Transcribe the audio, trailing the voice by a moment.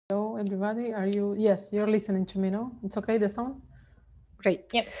Hello, everybody. Are you? Yes, you're listening to me, no? It's okay, the sound? Great.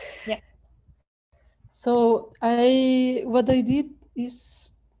 Yep. Yeah. So what I did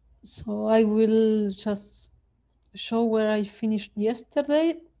is, so I will just show where I finished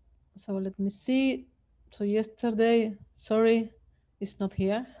yesterday. So let me see. So yesterday, sorry, it's not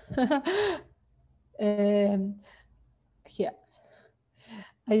here. Here.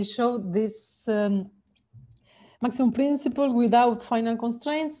 I showed this maximum principle without final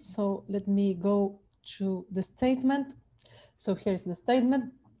constraints. So let me go to the statement. So here's the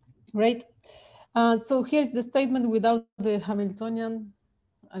statement. Great. So here's the statement without the Hamiltonian.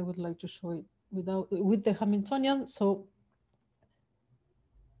 I would like to show it with the Hamiltonian. So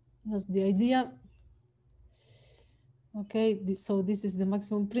that's the idea. Okay, so this is the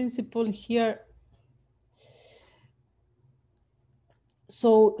maximum principle here.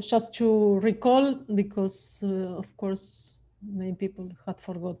 So just to recall, because of course, many people had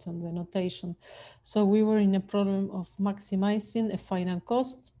forgotten the notation. So we were in a problem of maximizing a final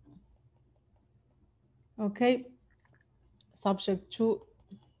cost. Okay, subject to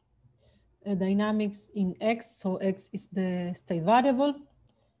dynamics in X. So X is the state variable.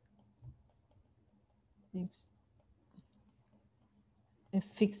 X, a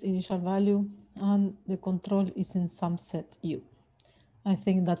fixed initial value, and the control is in some set U. I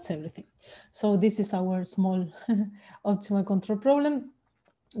think that's everything. So this is our small optimal control problem.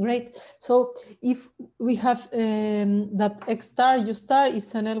 Great. So if we have that X star, U star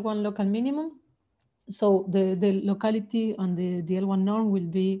is an L1 local minimum. So the locality and the L1 norm will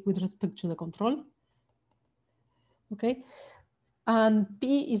be with respect to the control. Okay. And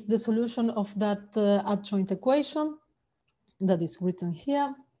P is the solution of that adjoint equation that is written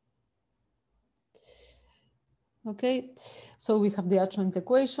here. Okay, so we have the adjoint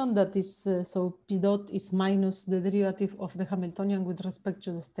equation that is, so P dot is minus the derivative of the Hamiltonian with respect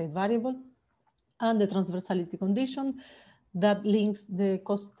to the state variable, and the transversality condition that links the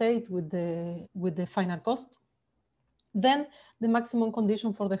cost state with the final cost. Then the maximum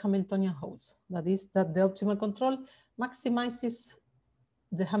condition for the Hamiltonian holds, that is that the optimal control maximizes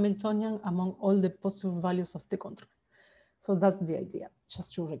the Hamiltonian among all the possible values of the control. So that's the idea,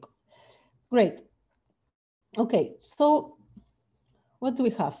 just to recall. Great. Okay, so what do we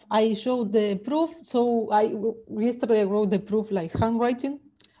have? I showed the proof. So yesterday I wrote the proof like handwriting,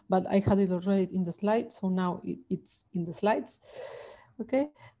 but I had it already in the slides. So now it's in the slides. Okay,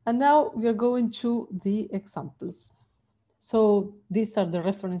 and now we are going to the examples. So these are the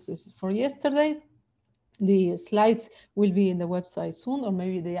references for yesterday. The slides will be in the website soon, or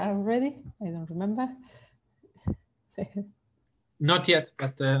maybe they are already. I don't remember. Not yet,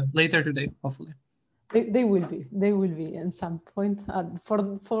 but later today, hopefully. They will be at some point.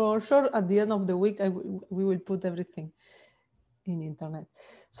 For sure, at the end of the week, we will put everything in internet.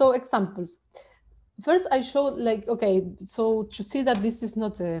 So examples. First, I showed like, okay, so to see that this is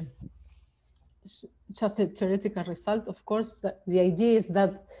not just a theoretical result, of course, the idea is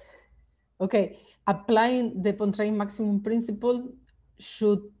that, okay, applying the Pontryagin maximum principle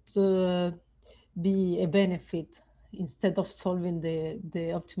should be a benefit instead of solving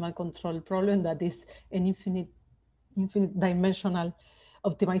the optimal control problem that is an infinite dimensional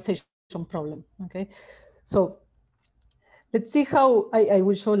optimization problem. Okay, so let's see how I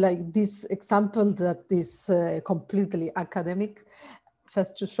will show like this example that is completely academic,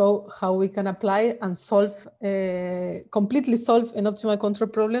 just to show how we can apply and solve, completely solve an optimal control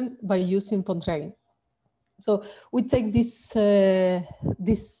problem by using Pontryagin. So we take this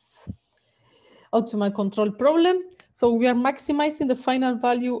optimal control problem. So we are maximizing the final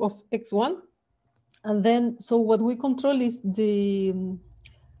value of X1. And then, so what we control is the,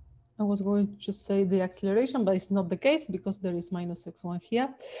 I was going to say the acceleration, but it's not the case because there is minus X1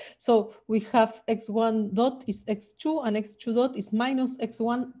 here. So we have X1 dot is X2 and X2 dot is minus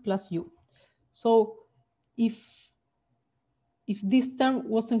X1 plus U. So if this term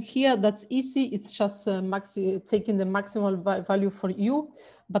wasn't here, that's easy. It's just taking the maximal value for U,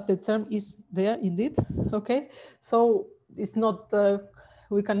 but the term is there indeed. Okay, so it's not,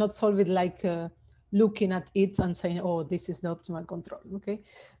 we cannot solve it like looking at it and saying, oh, this is the optimal control. Okay,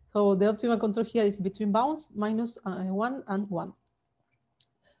 so the optimal control here is between bounds minus 1 and 1.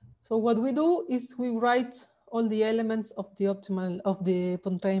 So what we do is we write all the elements of the optimal, of the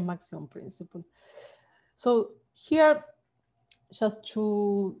Pontryagin maximum principle. So here, just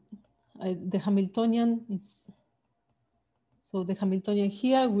to, the Hamiltonian is, so the Hamiltonian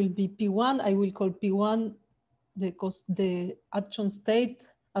here will be P1. I will call P1 the adjoint state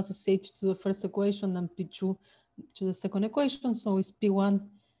associated to the first equation and P2 to the second equation. So it's P1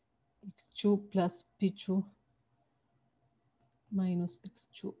 X2 plus P2 minus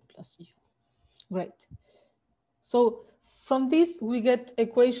X2 plus U. Great. So from this, we get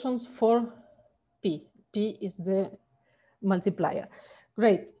equations for P. P is the multiplier.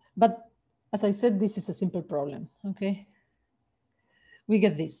 Great. But as I said, this is a simple problem, okay? We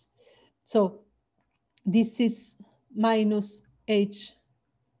get this. So this is minus H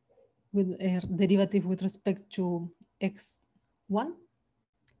with a derivative with respect to x1.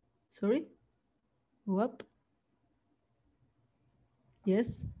 Sorry, go up.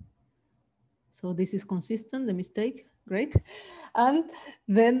 Yes. So this is consistent, the mistake, great. And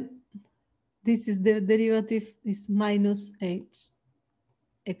then this is the derivative is minus H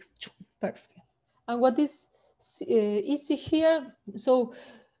x2, perfect. And what is easy here? So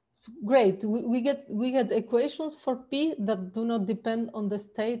great, we get equations for P that do not depend on the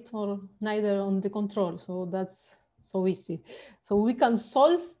state or neither on the control. So that's so easy. So we can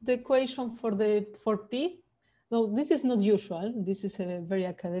solve the equation for P. No, this is not usual. This is a very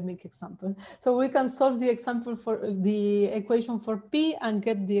academic example. So we can solve the example for the equation for P and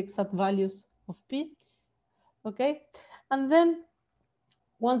get the exact values of P. Okay, and then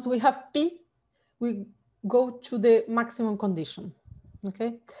once we have P, we go to the maximum condition.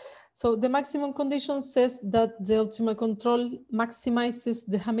 Okay, so the maximum condition says that the optimal control maximizes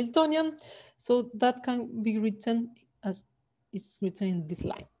the Hamiltonian. So that can be written as is written in this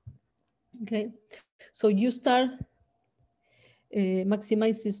line. Okay, so U star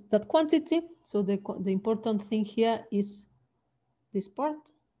maximizes that quantity. So the important thing here is this part.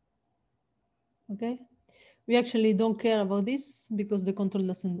 Okay, we actually don't care about this because the control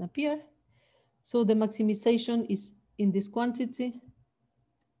doesn't appear. So the maximization is in this quantity.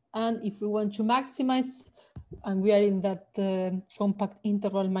 And if we want to maximize, and we are in that compact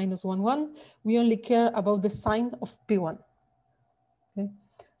interval minus 1, 1, we only care about the sign of P1. Okay?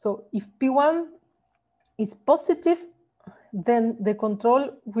 So if P1 is positive, then the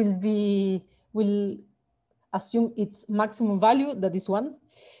control will assume its maximum value, that is 1.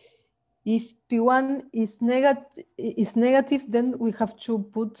 If P1 is negative, then we have to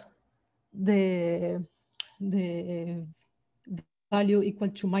put the value equal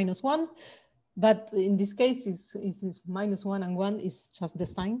to minus 1. But in this case, is minus 1 and 1 is just the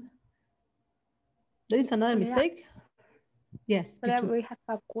sign. There is another mistake. Yes. We have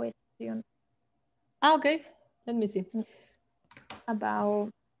a question. Okay. Let me see.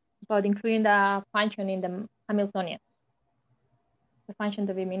 About including the function in the Hamiltonian. The function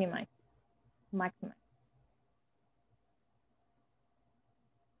to be minimized, maximized.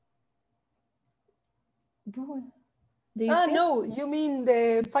 Do you see no, you mean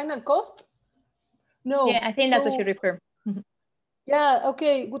the final cost? No. Yeah, I think that's what you refer. Yeah,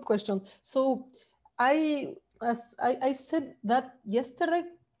 okay, good question. So I said that yesterday,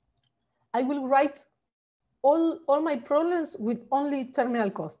 I will write all my problems with only terminal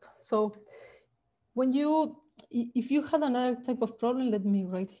cost. So when if you had another type of problem, let me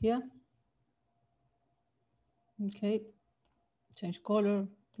write here. Okay, change color,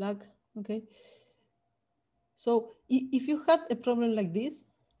 black, okay. So if you had a problem like this,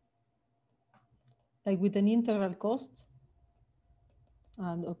 like with an integral cost,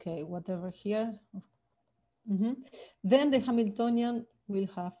 and okay, whatever here, then the Hamiltonian will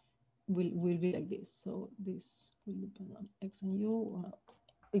be like this. So this will depend on X and U.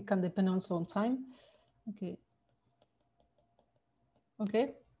 It can depend also on time. Okay.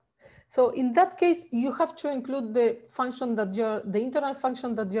 Okay. So in that case, you have to include the function that the integral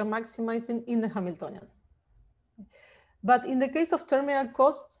function that you're maximizing in the Hamiltonian. But in the case of terminal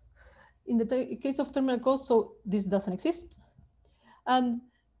cost, so this doesn't exist. And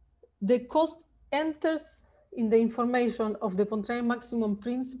the cost enters in the information of the Pontryagin maximum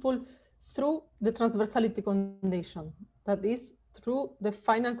principle through the transversality condition. That is through the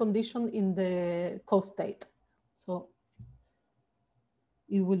final condition in the cost state. So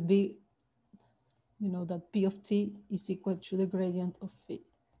it will be, that P of T is equal to the gradient of phi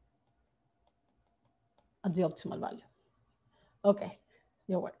at the optimal value. Okay,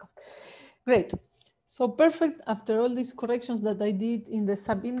 you're welcome. Great. So perfect. After all these corrections that I did in the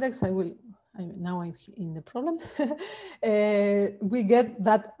subindex, now I'm in the problem. We get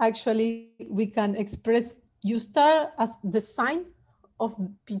that actually we can express U star as the sign of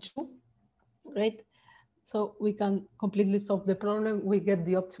P2, right? So we can completely solve the problem. We get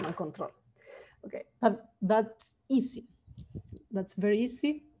the optimal control. Okay, but that's easy. That's very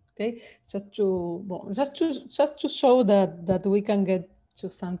easy. Okay, just to show that we can get to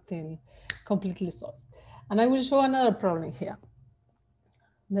something completely solved. And I will show another problem here.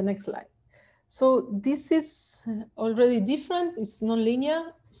 The next slide. So this is already different. It's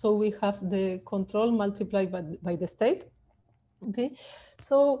nonlinear. So we have the control multiplied by the state. Okay,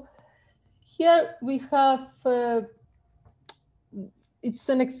 so here we have, it's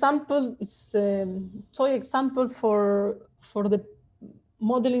an example, it's a toy example for the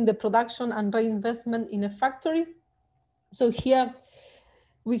modeling the production and reinvestment in a factory. So here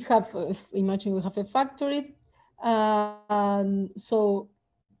we have, imagine we have a factory, and so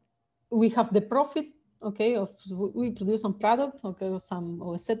we have the profit, okay, of we produce some product, okay,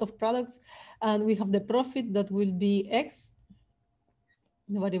 or a set of products, and we have the profit that will be X,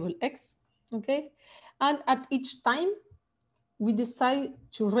 the variable X, okay, and at each time we decide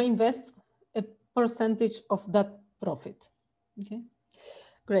to reinvest a percentage of that profit, okay,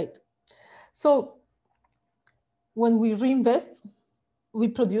 great. So when we reinvest, we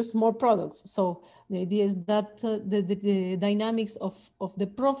produce more products. So the idea is that the dynamics of the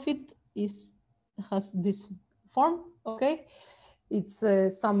profit has this form, okay? It's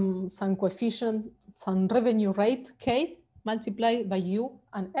some coefficient, some revenue rate, K, multiplied by U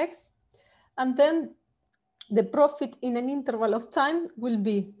and X. And then the profit in an interval of time will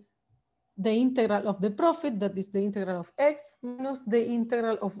be the integral of the profit, that is the integral of X, minus the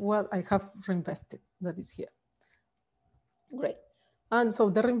integral of what I have reinvested, that is here. Great. And so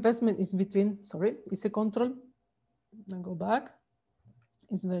the reinvestment is between, sorry, is a control. I'll go back.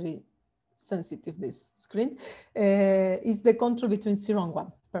 It's very sensitive, this screen. Is the control between 0 and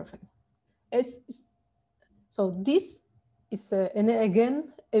 1. Perfect. So this is, and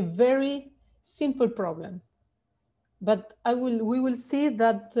again, a very simple problem. But we will see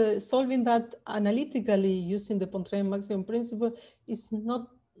that solving that analytically using the Pontryagin maximum principle is not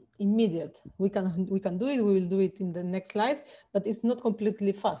immediate. We can do it. We will do it in the next slides, but it's not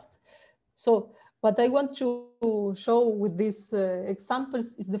completely fast. So what I want to show with these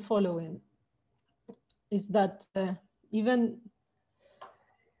examples is the following: is that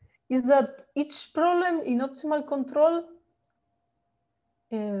each problem in optimal control,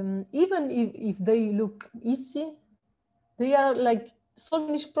 even if they look easy, they are like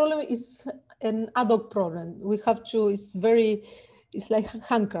solving each problem is an ad hoc problem. We have to, it's like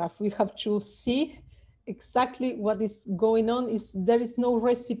handcraft. We have to see exactly what is going on. There is no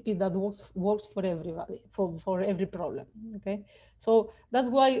recipe that works for everybody, for every problem, okay? So that's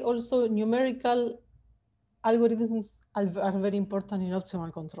why also numerical algorithms are very important in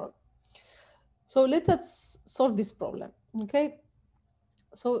optimal control. So let us solve this problem, okay?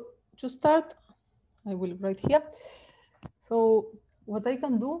 So to start, I will write here. So what I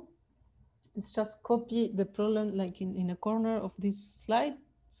can do is just copy the problem like in a corner of this slide.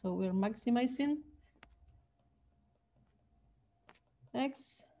 So we're maximizing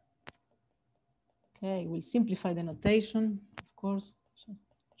X. Okay, we'll simplify the notation, of course, just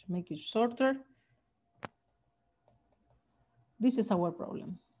to make it shorter. This is our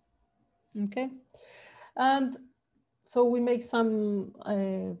problem, okay? And so we make some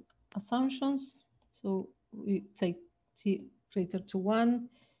assumptions. So we take t greater to 1,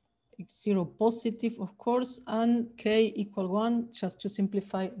 x0 positive, of course, and k equal 1, just to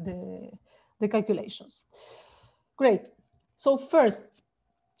simplify the calculations. Great. So first,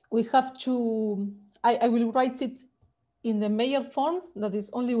 we have to, I will write it in the Mayer form, that is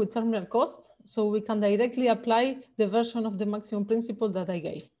only with terminal cost, so we can directly apply the version of the maximum principle that I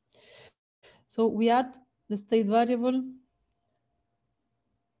gave. So we add the state variable.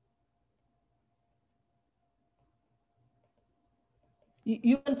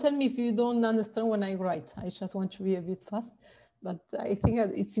 You can tell me if you don't understand when I write. I just want to be a bit fast, but I think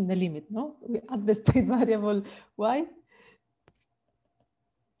it's in the limit, no? We add the state variable y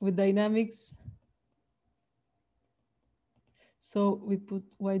with dynamics. So we put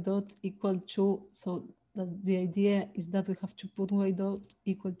y dot equal to, so the idea is that we have to put y dot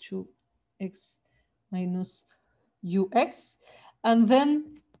equal to x minus ux. And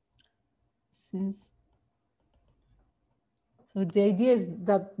then so the idea is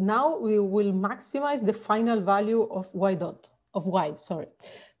that now we will maximize the final value of y dot, of y, sorry.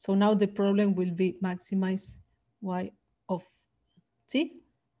 So now the problem will be maximize y of t,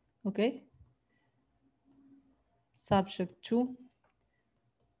 okay? Subject to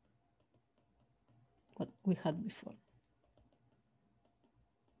what we had before.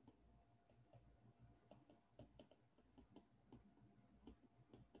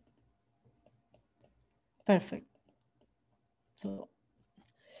 Perfect.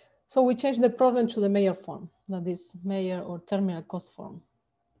 So we change the problem to the Mayer form, that is Mayer or terminal cost form.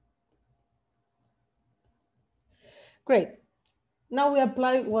 Great. Now we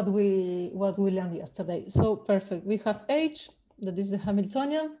apply what we learned yesterday. So perfect. We have H, that is the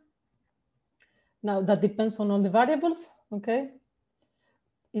Hamiltonian. Now that depends on all the variables, okay?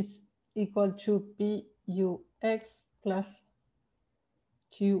 It's equal to Pux plus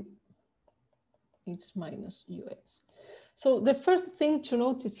Q x minus ux. So the first thing to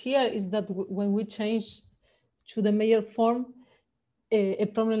notice here is that when we change to the Mayer form, a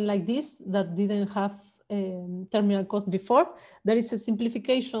problem like this that didn't have terminal cost before, there is a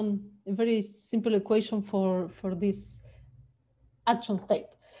simplification, a very simple equation for this action state.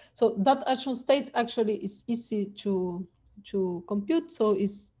 So that action state actually is easy to compute. So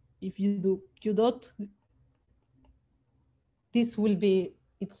is if you do Q dot, this will be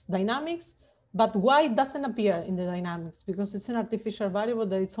its dynamics, but Y doesn't appear in the dynamics because it's an artificial variable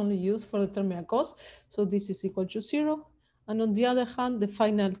that is only used for the terminal cost. So this is equal to 0. And on the other hand, the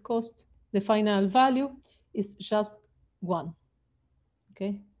final cost, the final value is just 1,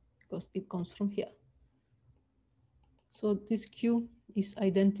 okay? Because it comes from here. So this Q is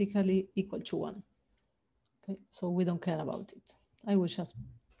identically equal to 1, okay? So we don't care about it. I will just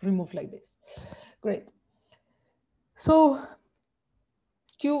remove like this. Great. So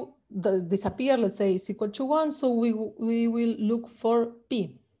Q disappear, let's say, is equal to 1. So we will look for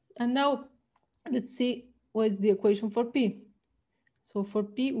P. And now let's see what is the equation for P. So for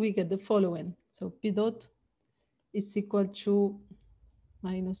P, we get the following. So P dot is equal to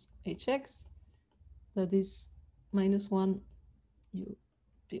minus HX, that is minus 1 U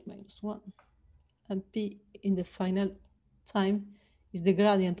P minus 1. And P in the final time is the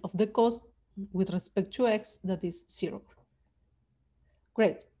gradient of the cost with respect to X, that is 0.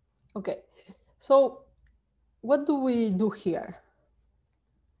 Great. Okay. So what do we do here?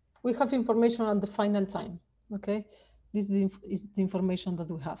 We have information at the final time. Okay. This is the information that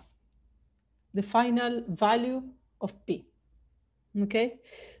we have. The final value of P. Okay.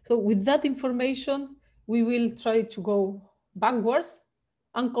 So with that information, we will try to go backwards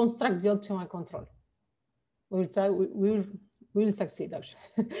and construct the optimal control. We will try, we will succeed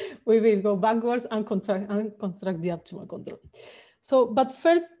actually. We will go backwards and construct the optimal control. So, but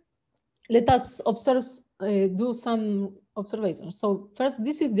first, let us observe, do some observations. So first,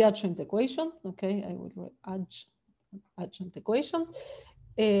 this is the adjoint equation. Okay, I will write adjoint equation.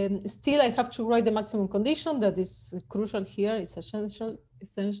 Still, I have to write the maximum condition that is crucial here, is essential.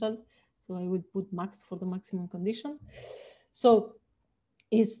 So I will put max for the maximum condition. So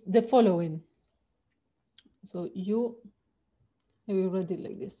is the following. So I will write it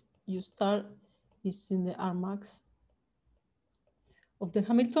like this. U star is in the R max of the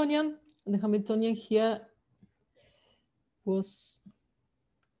Hamiltonian. The Hamiltonian here was,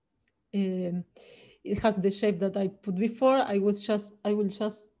 it has the shape that I put before. I will just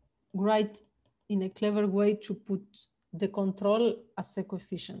write in a clever way to put the control as a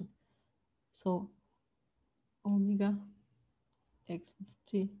coefficient. So omega x of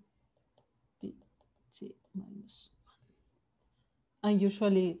t p t minus 1. And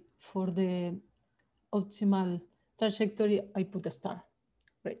usually for the optimal trajectory, I put a star.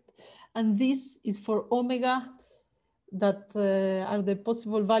 Great. And this is for omega, that are the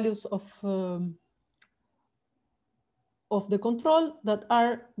possible values of the control that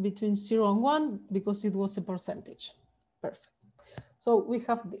are between 0 and 1 because it was a percentage. Perfect. So we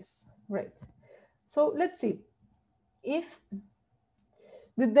have this. Great. So let's see if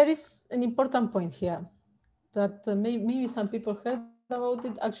there is an important point here that maybe some people heard about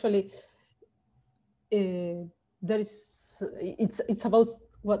it. Actually, it's about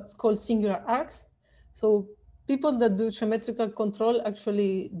what's called singular arcs. So people that do geometrical control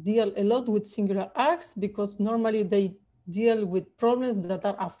actually deal a lot with singular arcs because normally they deal with problems that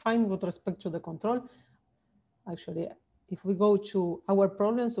are affine with respect to the control. Actually, if we go to our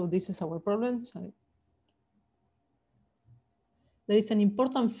problem, so this is our problem. There is an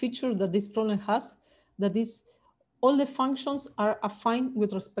important feature that this problem has, that is all the functions are affine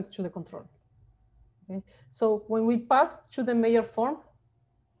with respect to the control. Okay. So when we pass to the Mayer form,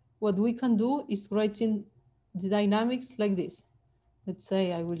 what we can do is writing the dynamics like this. Let's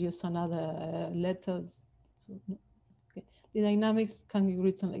say I will use another letters. So, okay. The dynamics can be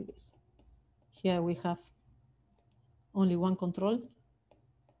written like this. Here we have only one control.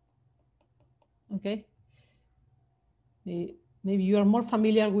 Okay. Maybe you are more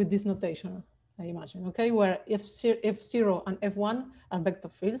familiar with this notation, I imagine, okay, where F0 and F1 are vector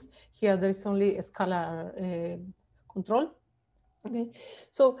fields. Here there is only a scalar control. Okay,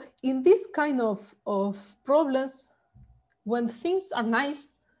 so in this kind of problems, when things are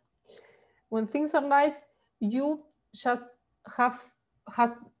nice, you just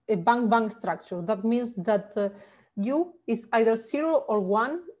has a bang structure. That means that U is either 0 or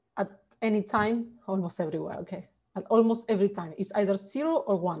 1 at any time, almost everywhere. Okay. And almost every time it's either 0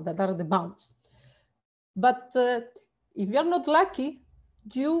 or 1 that are the bounds. But if you're not lucky,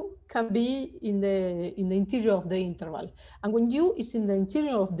 U can be in the interior of the interval. And when U is in the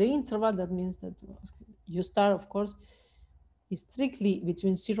interior of the interval, that means that U star, of course, is strictly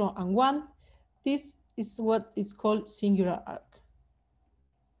between 0 and 1. This is what is called singular arc.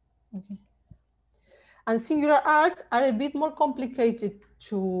 Okay. And singular arcs are a bit more complicated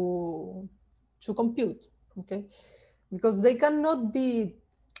to compute, okay? Because they cannot be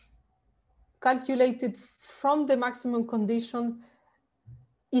calculated from the maximum condition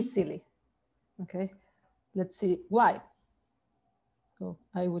easily, okay? Let's see why. So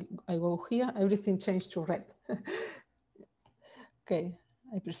I go here, everything changed to red. Okay,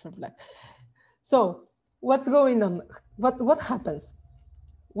 I prefer black. So what's going on? What happens?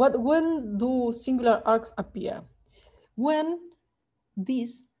 When do singular arcs appear? When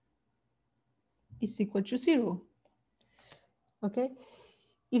this is equal to 0. Okay,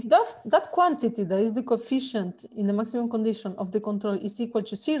 if that quantity that is the coefficient in the maximum condition of the control is equal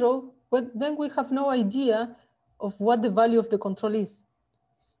to 0, well, then we have no idea of what the value of the control is.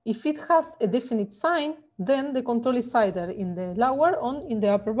 If it has a definite sign, then the control is either in the lower or in the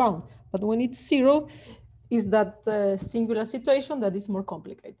upper bound. But when it's 0, is that singular situation that is more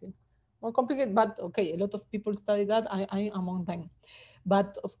complicated. More complicated, but okay, a lot of people study that, I among them.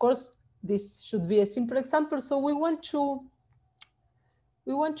 But of course, this should be a simple example. So we want to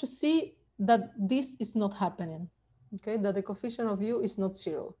see that this is not happening, okay? That the coefficient of U is not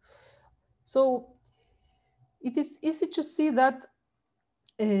 0. So it is easy to see that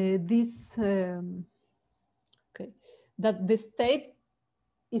that the state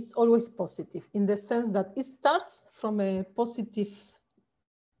is always positive in the sense that it starts from a positive.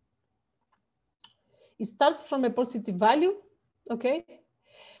 It starts from a positive value, okay?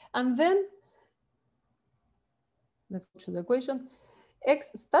 And then let's go to the equation.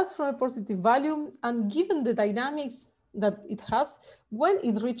 X starts from a positive value, and given the dynamics that it has, when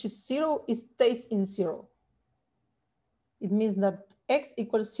it reaches 0, it stays in 0. It means that X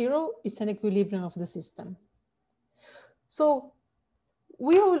equals 0 is an equilibrium of the system. So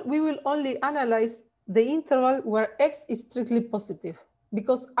we will only analyze the interval where X is strictly positive,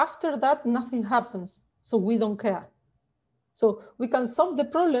 because after that, nothing happens. So we don't care. So we can solve the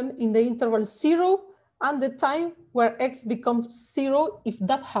problem in the interval 0 and the time where X becomes 0 if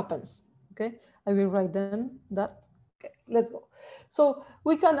that happens. Okay, I will write then that. Okay, let's go. So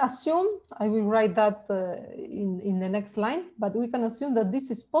we can assume, I will write that in the next line, but we can assume that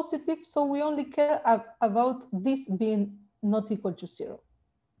this is positive. So we only care about this being not equal to 0.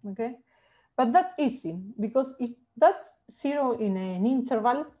 Okay, but that's easy, because if that's 0 in an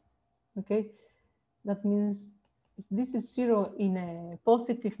interval, okay, that means if this is 0 in a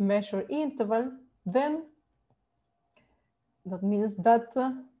positive measure interval, then that means that,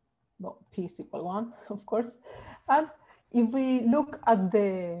 well, P is equal 1, of course. And if we look at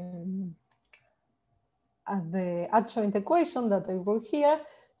the adjoint equation that I wrote here,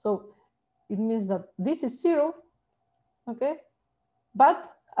 so it means that this is 0, okay?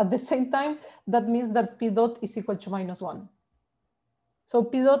 But at the same time, that means that P dot is equal to -1. So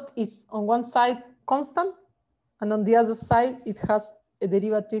P dot is on one side constant, and on the other side, it has a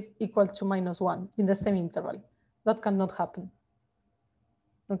derivative equal to -1 in the same interval. That cannot happen.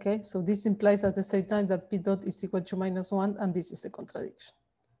 Okay, so this implies at the same time that P dot is equal to -1, and this is a contradiction.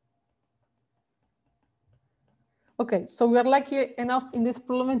 Okay, so we are lucky enough in this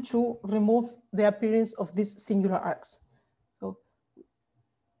problem to remove the appearance of these singular arcs. So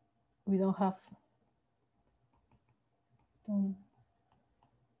we don't have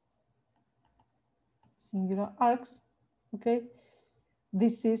singular arcs, okay?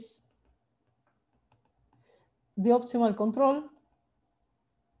 This is the optimal control.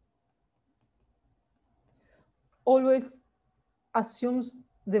 Always assumes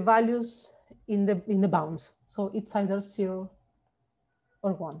the values in the bounds. So it's either 0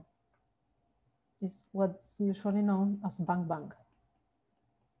 or 1. It's what's usually known as bang bang.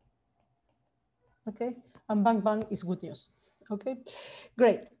 Okay, and bang bang is good news. Okay,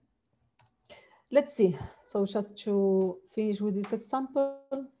 great. Let's see. So just to finish with this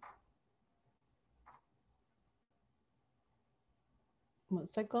example. 1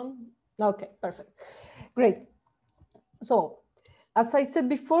 second. Okay, perfect. Great. So as I said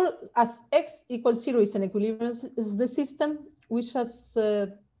before, as X equals 0 is an equilibrium of the system, we just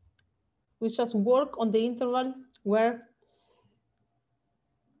work on the interval where,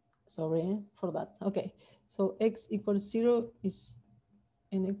 sorry for that. Okay, so X equals 0 is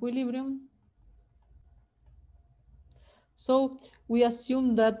an equilibrium. So we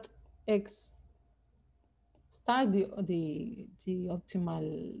assume that X star, the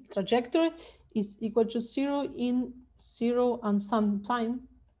optimal trajectory, is equal to 0 in 0 and some time,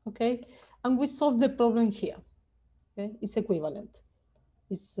 okay? And we solve the problem here, okay? It's equivalent.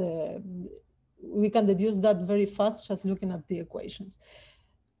 It's, we can deduce that very fast just looking at the equations,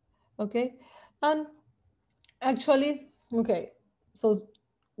 okay? And actually, okay, so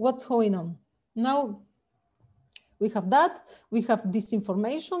what's going on? Now we have that, we have this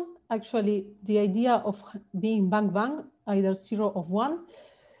information. Actually, the idea of being bang, either 0 or 1,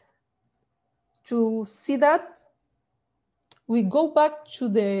 to see that, we go back to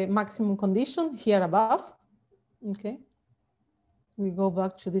the maximum condition here above, okay? We go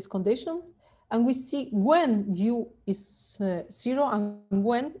back to this condition and we see when u is 0 and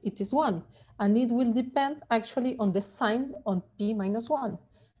when it is 1. And it will depend actually on the sign on p minus 1.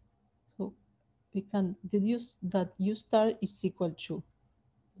 So we can deduce that u star is equal to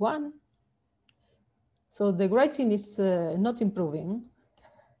 1. So the writing is not improving.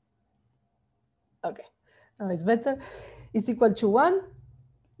 Okay, now it's better. It's equal to 1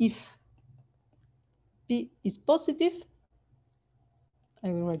 if p is positive. I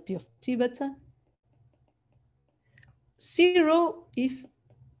will write p of t better. 0 if,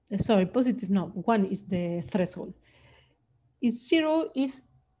 sorry, positive, no, 1 is the threshold. Is 0 if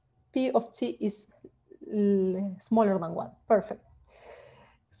p of t is smaller than 1. Perfect.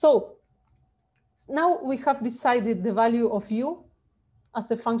 So now we have decided the value of u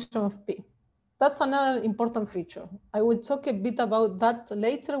as a function of p. That's another important feature. I will talk a bit about that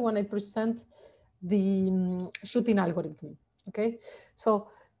later when I present the shooting algorithm, okay? So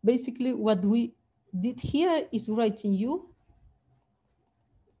basically what we did here is writing u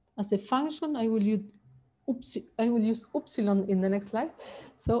as a function. I will use epsilon in the next slide.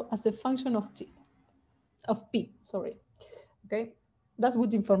 So as a function of t, of p, sorry, okay? That's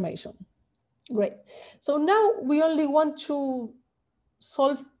good information, great. So now we only want to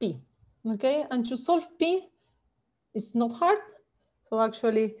solve p, okay? And to solve p, it's not hard. So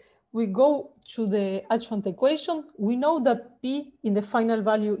actually we go to the adjoint equation. We know that p in the final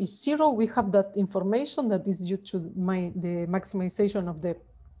value is 0. We have that information that is due to the maximization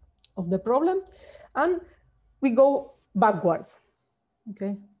of the problem. And we go backwards,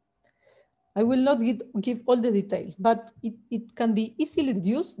 okay? I will not give all the details, but it can be easily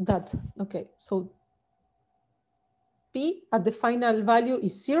deduced that, okay, so p at the final value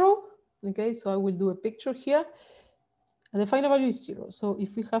is 0, okay? So I will do a picture here. And the final value is 0. So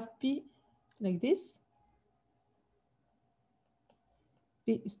if we have p like this,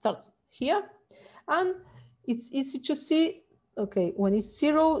 p starts here. And it's easy to see, okay, when it's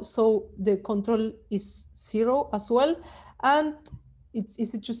 0, so the control is 0 as well. And it's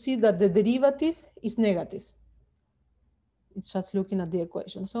easy to see that the derivative is negative. It's just looking at the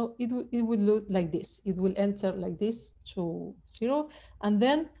equation. So it will look like this. It will enter like this to 0. And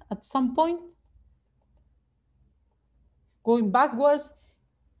then at some point, going backwards,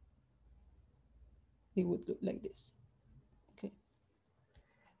 it would look like this. Okay.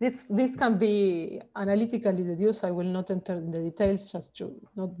 This can be analytically deduced. I will not enter in the details just to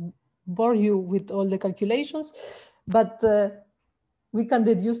not bore you with all the calculations, but we can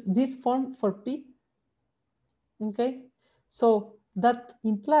deduce this form for p. Okay, so that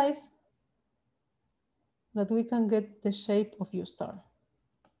implies that we can get the shape of u star.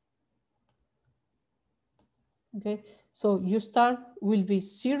 Okay, so u star will be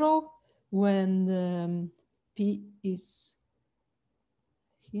 0 when p is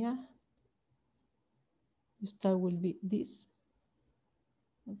here. U star will be this.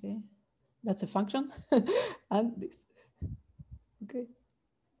 Okay, that's a function. And this. Okay,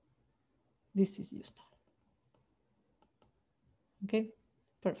 this is u star. Okay,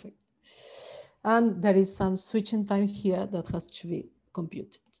 perfect. And there is some switching time here that has to be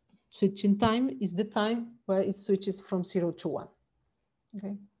computed. Switching time is the time where it switches from 0 to 1.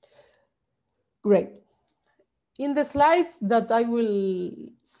 Okay, great. In the slides that I will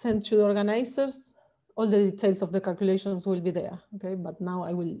send to the organizers, all the details of the calculations will be there. Okay, but now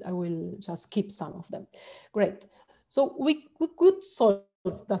I will just skip some of them. Great. So we could solve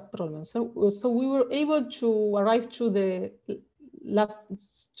that problem. So we were able to arrive to the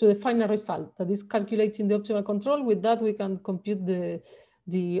final result, that is calculating the optimal control. With that, we can compute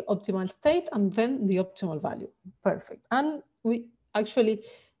the optimal state and then the optimal value. Perfect. And we actually,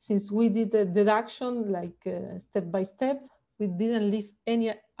 since we did the deduction like step by step, we didn't leave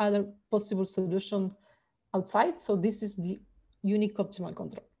any other possible solution outside. So this is the unique optimal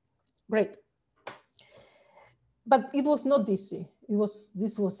control. Great. But it was not easy.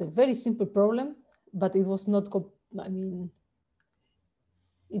 This was a very simple problem, but it was not, I mean,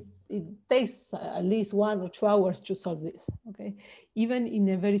 it takes at least 1 or 2 hours to solve this, okay? Even in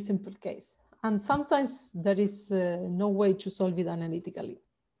a very simple case. And sometimes there is no way to solve it analytically.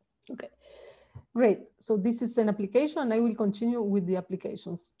 Okay, great. So this is an application, and I will continue with the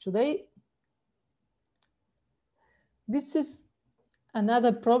applications today. This is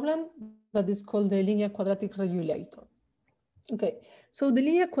another problem that is called the linear quadratic regulator. Okay, so the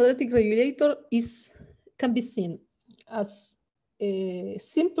linear quadratic regulator can be seen as a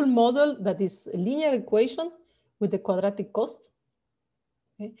simple model that is a linear equation with a quadratic cost.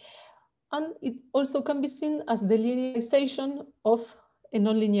 Okay? And it also can be seen as the linearization of a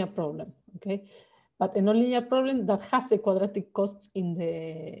nonlinear problem. Okay, but a nonlinear problem that has a quadratic cost in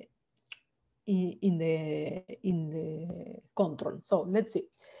the control. So let's see.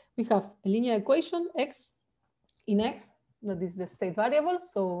 We have a linear equation x in x, that is the state variable.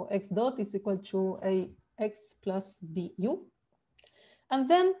 So x dot is equal to ax plus bu. And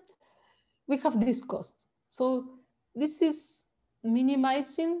then we have this cost. So this is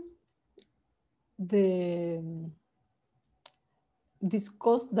minimizing this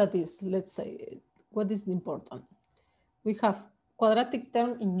cost that is, let's say, what is important? We have quadratic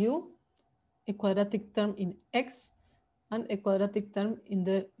term in u, a quadratic term in x, and a quadratic term in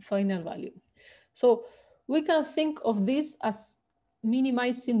the final value. So we can think of this as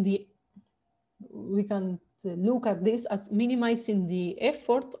minimizing we can look at this as minimizing the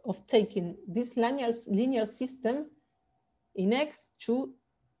effort of taking this linear system in x to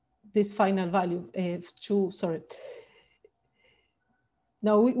this final value,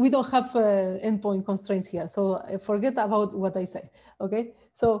 Now we don't have endpoint constraints here, so forget about what I say, okay?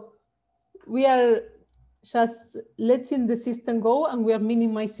 So we are just letting the system go and we are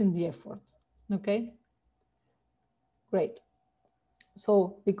minimizing the effort, okay? Great.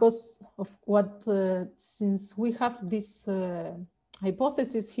 So because of what, since we have this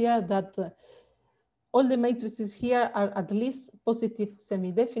hypothesis here that all the matrices here are at least positive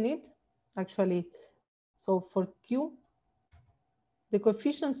semi-definite, actually, so for Q, the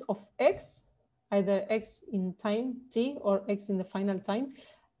coefficients of X, either X in time T or X in the final time,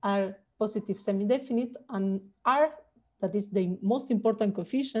 are positive semi-definite, and R, that is the most important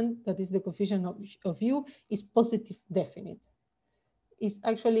coefficient, that is the coefficient of U, is positive definite. Is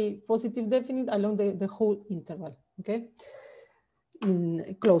actually positive definite along the whole interval, okay? In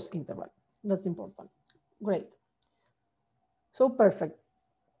a closed interval, that's important. Great. So perfect.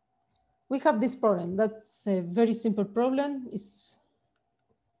 We have this problem. That's a very simple problem. It's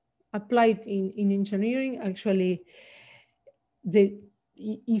applied in engineering. Actually,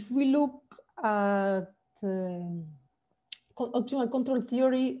 if we look at optimal control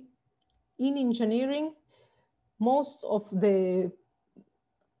theory in engineering, most of the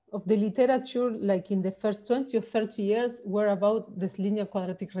literature, like in the first 20 or 30 years, were about this linear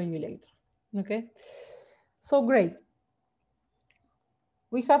quadratic regulator, okay? So great.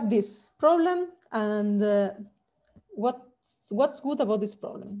 We have this problem, and what's good about this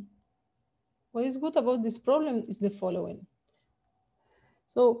problem? What is good about this problem is the following.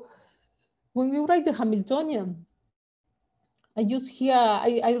 So when we write the Hamiltonian, I use here,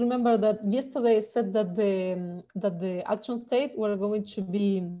 I remember that yesterday I said that the action state were going to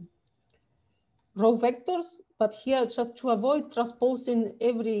be row vectors, but here, just to avoid transposing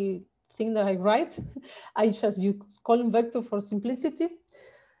everything that I write, I just use column vector for simplicity.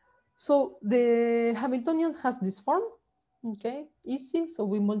 So the Hamiltonian has this form, okay, easy. So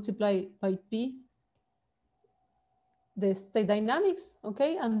we multiply by P the state dynamics,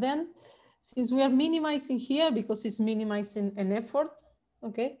 okay, and then since we are minimizing here because it's minimizing an effort,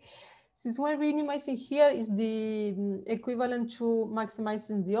 okay, since we're minimizing here is the equivalent to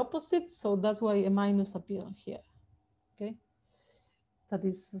maximizing the opposite, so that's why a minus appears here, okay? That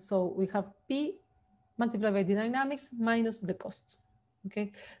is, so we have P multiplied by the dynamics minus the cost,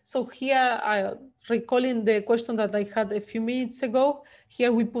 okay? So here, recalling the question that I had a few minutes ago,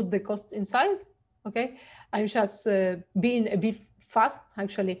 here we put the cost inside, okay? I'm just being a bit fast,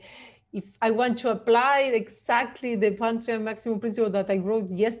 actually. If I want to apply exactly the Pontryagin maximum principle that I wrote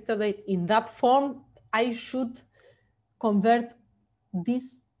yesterday in that form, I should convert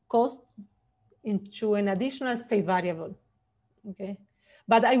this cost into an additional state variable, okay?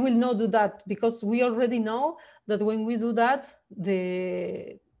 But I will not do that because we already know that when we do that,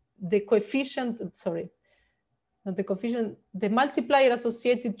 the coefficient, sorry, not the coefficient, the multiplier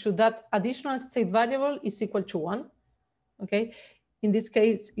associated to that additional state variable is equal to 1, okay? In this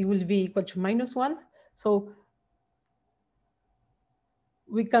case, it will be equal to -1. So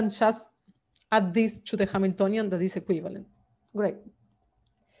we can just add this to the Hamiltonian that is equivalent. Great.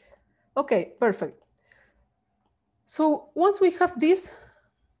 Okay, perfect. So once we have this,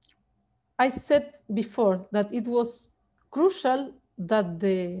 I said before that it was crucial that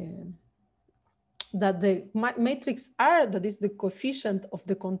the that the matrix R, that is the coefficient of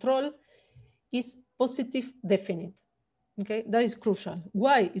the control, is positive definite. Okay, that is crucial.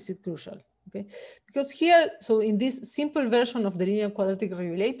 Why is it crucial? Okay, because here, so in this simple version of the linear quadratic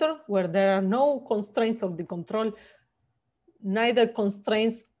regulator, where there are no constraints of the control, neither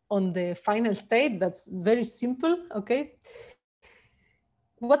constraints on the final state, that's very simple. Okay,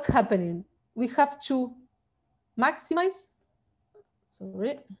 what's happening? We have to maximize,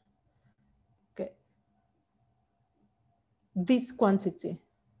 sorry, okay, this quantity,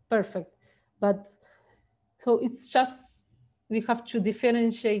 perfect. But so it's just, we have to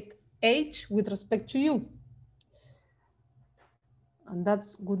differentiate H with respect to U. And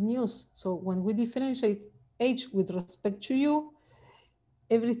that's good news. So when we differentiate H with respect to U,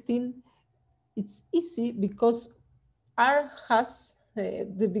 everything, it's easy because R has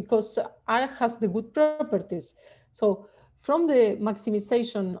the good properties. So from the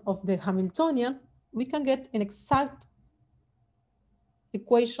maximization of the Hamiltonian, we can get an exact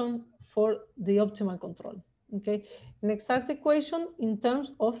equation for the optimal control. Okay, an exact equation in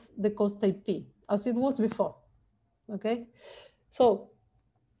terms of the cos-type P, as it was before. Okay, so,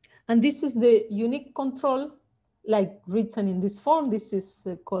 and this is the unique control, like written in this form. This is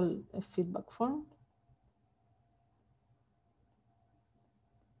called a feedback form.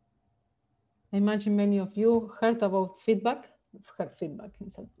 I imagine many of you heard about feedback. Heard feedback in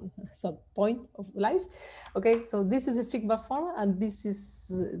some point of life. Okay, so this is a feedback form, and this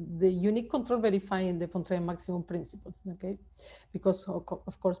is the unique control verifying the Pontryagin maximum principle. Okay, because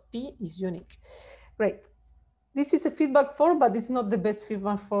of course P is unique. Great. This is a feedback form, but it's not the best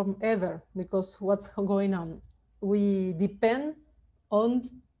feedback form ever, because what's going on? We depend on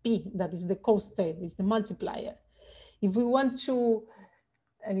P, that is the co-state, is the multiplier. If we want to,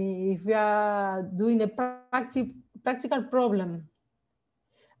 I mean, if we are doing a practical problem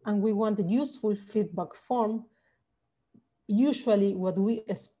and we want a useful feedback form, usually what we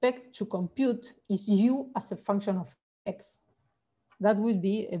expect to compute is U as a function of X. That will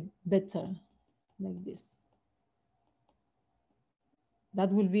be a better, like this.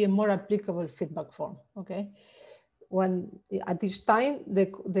 That will be a more applicable feedback form, okay? When at each time,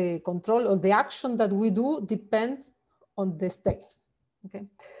 the control or the action that we do depends on the state, okay?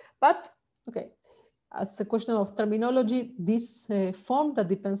 But, okay, as a question of terminology, this form that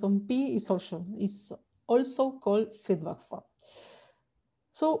depends on P is also called feedback form.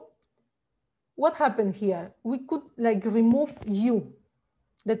 So what happened here? We could like remove U.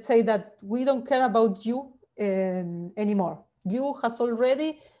 Let's say that we don't care about U anymore. U has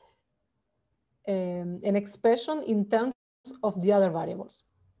already an expression in terms of the other variables,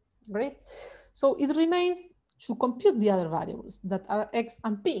 right? So it remains to compute the other variables that are X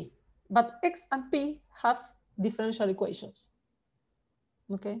and P, but X and P have differential equations,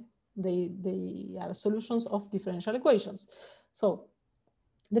 okay? They are solutions of differential equations. So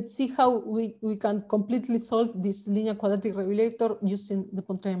let's see how we can completely solve this linear quadratic regulator using the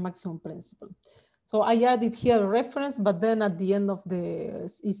Pontryagin maximum principle. So I added here a reference, but then at the end of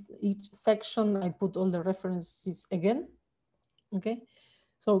each section, I put all the references again, okay?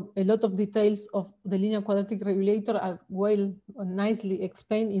 So a lot of details of the linear quadratic regulator are nicely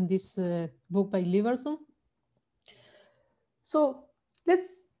explained in this book by Leverson. So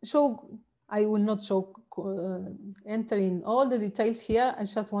let's show, I will not show, enter in all the details here. I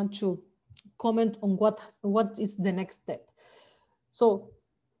just want to comment on what is the next step. So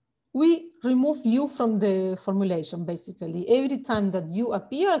we remove U from the formulation, basically. Every time that U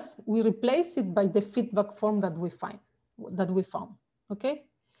appears, we replace it by the feedback form that we found, okay?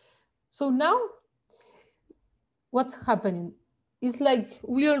 So now what's happening? It's like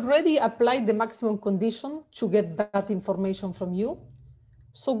we already applied the maximum condition to get that information from U.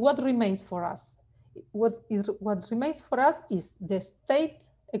 So what remains for us? What remains for us is the state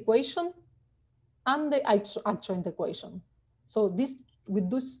equation and the adjoint equation. So with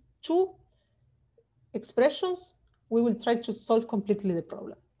those two expressions, we will try to solve completely the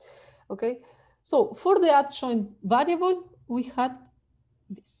problem. Okay, so for the adjoint variable, we had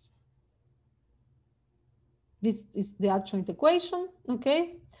this. This is the adjoint equation,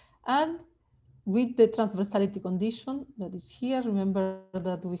 okay? And with the transversality condition that is here, remember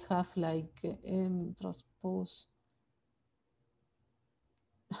that we have like M transpose.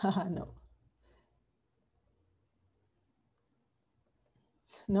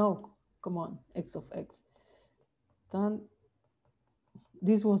 No, come on, X of X. Then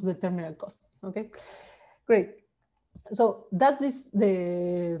this was the terminal cost, okay? Great. So that is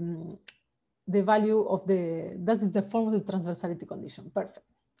the value of that is the form of the transversality condition, perfect.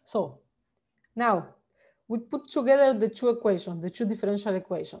 So now we put together the two equations, the two differential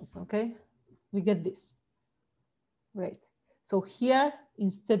equations, okay? we get this. Great. So here,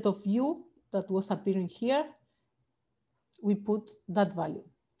 instead of u that was appearing here, we put that value.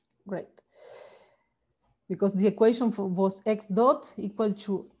 Great. Because the equation was x dot equal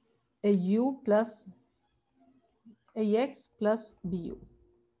to au plus ax plus bu.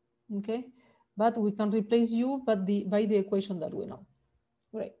 Okay, but we can replace u by the equation that we know.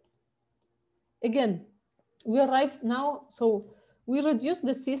 Great. Again, we arrive now, so we reduce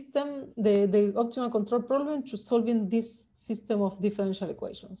the system, the optimal control problem to solving this system of differential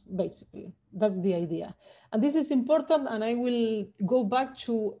equations, basically. That's the idea. And this is important, and I will go back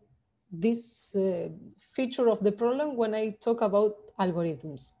to this feature of the problem when I talk about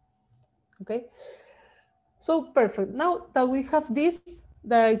algorithms. Okay, so perfect. Now that we have this,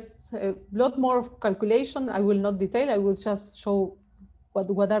 there is a lot more calculation. I will not detail. I will just show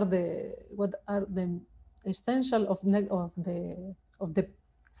what are the essential of the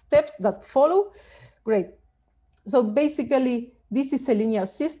steps that follow. Great. So basically, this is a linear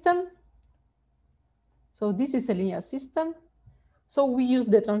system. So this is a linear system. So we use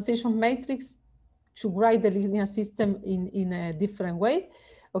the transition matrix to write the linear system in a different way.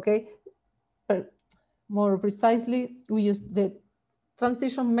 Okay. More precisely, we use the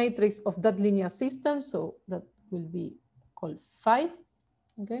transition matrix of that linear system. So that will be called phi.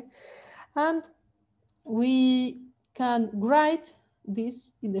 Okay. And we can write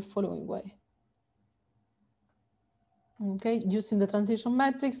this in the following way. Okay, using the transition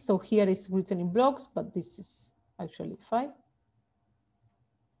matrix. So here is written in blocks, but this is actually phi.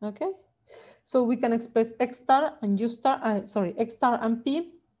 Okay, so we can express x star and u star, x star and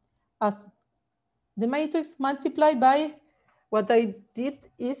p as the matrix multiplied by what I did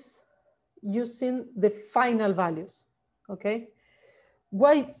is using the final values. Okay,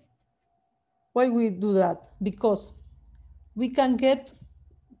 why we do that? Because we can get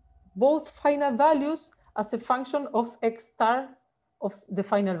both final values as a function of x star of the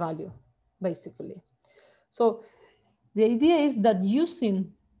final value, basically. So the idea is that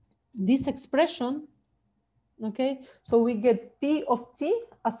using this expression, okay, so we get p of t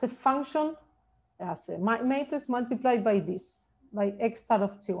as a function, as a matrix multiplied by this, by x star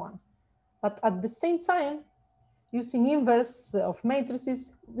of t1. But at the same time, using inverse of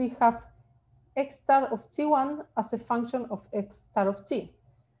matrices, we have x star of t1 as a function of x star of t.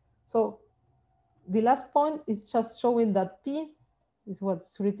 So the last point is just showing that p is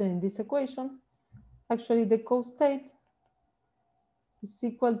what's written in this equation. Actually, the co-state is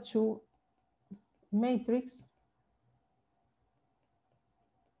equal to matrix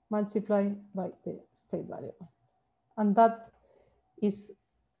multiplied by the state variable. And that is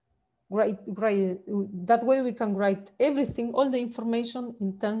right. That way we can write everything, all the information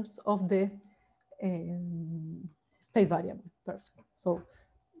in terms of the state variable. Perfect. So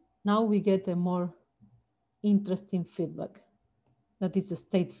now we get a more interesting feedback. That is a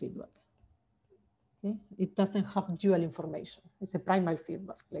state feedback. Okay? It doesn't have dual information. It's a primary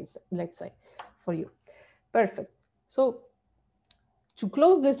feedback, let's say, for you. Perfect. So to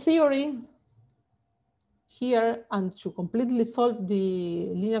close the theory here and to completely solve the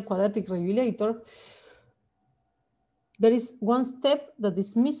linear quadratic regulator, there is one step that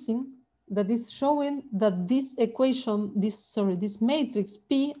is missing, that is showing that this equation, this matrix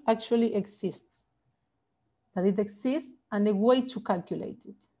P actually exists, that it exists and a way to calculate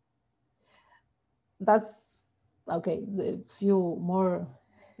it. That's okay, a few more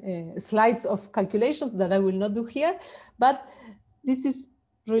slides of calculations that I will not do here, but this is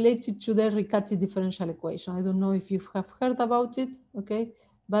related to the Riccati differential equation. I don't know if you have heard about it, okay?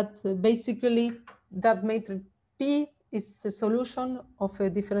 But basically that matrix P is a solution of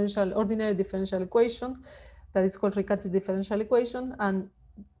a ordinary differential equation that is called Riccati differential equation. And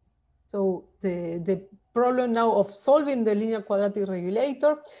so the problem now of solving the linear quadratic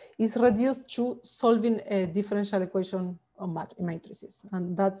regulator is reduced to solving a differential equation on matrices.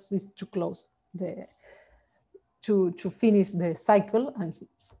 And that's to close to finish the cycle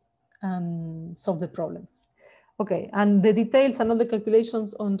and solve the problem. Okay, and the details and all the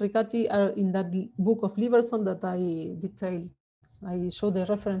calculations on Riccati are in that book of Liberson that I detailed. I showed the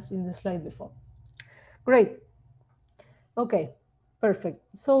reference in the slide before. Great. Okay, perfect.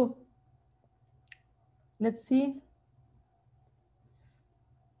 So let's see.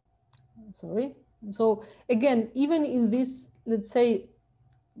 Sorry. So again, even in this, let's say,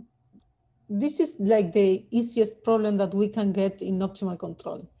 this is like the easiest problem that we can get in optimal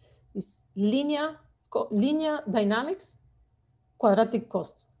control. It's linear dynamics, quadratic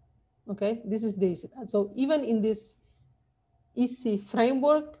cost. Okay, this is the easy. So even in this easy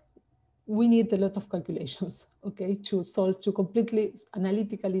framework, we need a lot of calculations, okay, to completely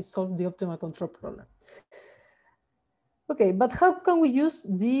analytically solve the optimal control problem. Okay, but how can we use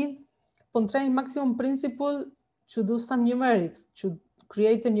the Pontryagin maximum principle to do some numerics, to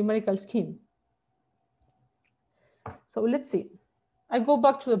create a numerical scheme? So let's see. I go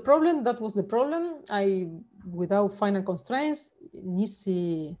back to the problem. That was the problem. Without final constraints, an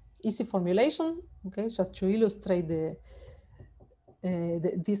easy formulation. Okay, just to illustrate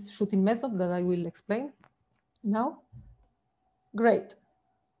this shooting method that I will explain now. Great.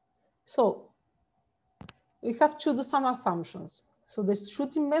 So we have to do some assumptions. So the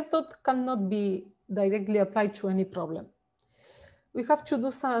shooting method cannot be directly applied to any problem. We have to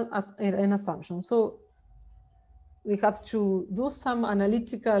do an assumption. So we have to do some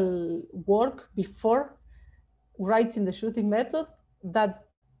analytical work before writing the shooting method that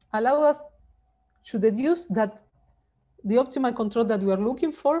allow us to deduce that the optimal control that we are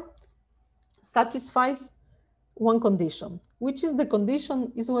looking for satisfies one condition, which is the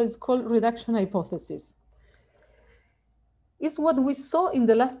condition is what is called reduction hypothesis. It's what we saw in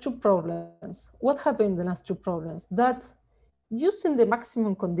the last two problems. What happened in the last two problems? That using the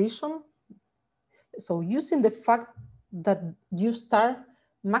maximum condition, so using the fact that U star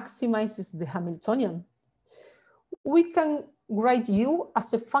maximizes the Hamiltonian, we can write U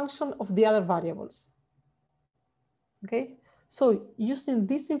as a function of the other variables. Okay, so using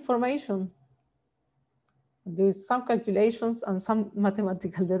this information, there is some calculations and some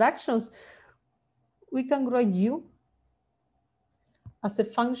mathematical deductions, we can write U as a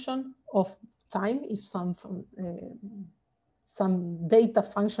function of time if some data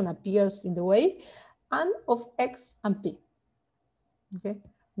function appears in the way, and of X and P. Okay,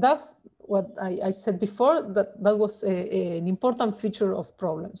 that's what I said before, that was an important feature of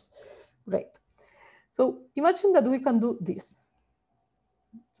problems. Great. So imagine that we can do this.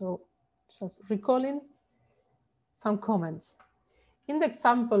 So just recalling some comments. In the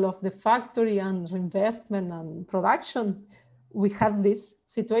example of the factory and reinvestment and production, we had this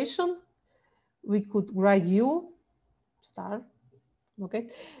situation. We could write U star, okay?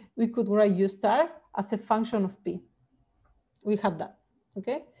 We could write U star as a function of P. We had that,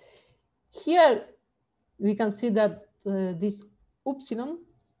 okay? Here, we can see that this epsilon,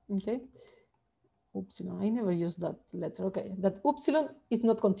 okay? Epsilon, I never use that letter, okay? That epsilon is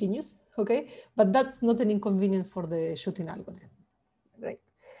not continuous, okay? But that's not an inconvenience for the shooting algorithm, right?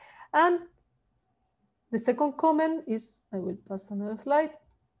 And the second comment is, I will pass another slide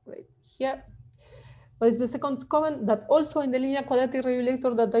right here. But it's the second comment that also in the linear quadratic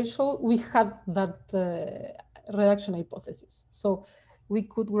regulator that I showed, we had that reduction hypothesis. So we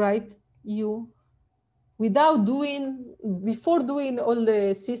could write U without before doing all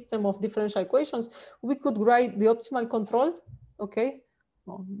the system of differential equations, we could write the optimal control, okay?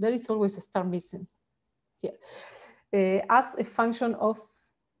 Well, there is always a star missing here, as a function of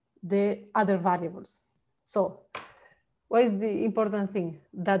the other variables. So what is the important thing?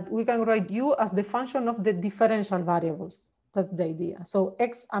 That we can write U as the function of the differential variables. That's the idea. So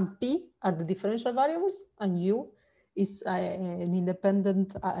X and P are the differential variables, and U is an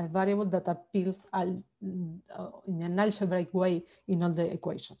independent variable that appears in an algebraic way in all the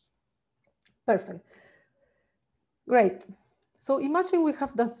equations. Perfect. Great. So imagine we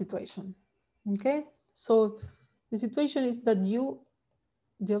have that situation, okay? So the situation is that U,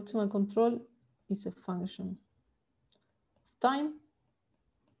 the optimal control, is a function of time.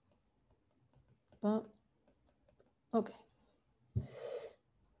 Okay.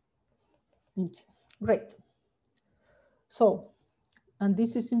 Great. So, and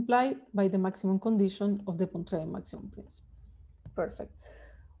this is implied by the maximum condition of the Pontryagin maximum principle. Perfect.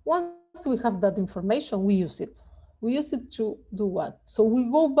 Once we have that information, we use it. We use it to do what? So we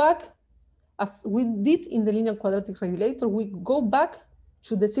go back, as we did in the linear quadratic regulator, we go back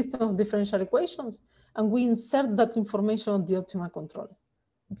to the system of differential equations and we insert that information on the optimal control.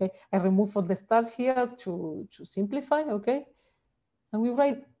 Okay, I remove all the stars here to simplify, okay? And we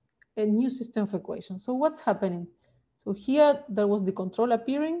write a new system of equations. So what's happening? So here there was the control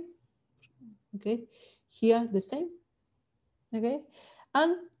appearing, okay? Here the same, okay?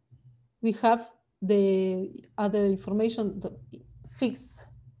 And we have the other information, the fixed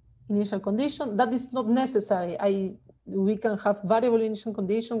initial condition. That is not necessary. We can have variable initial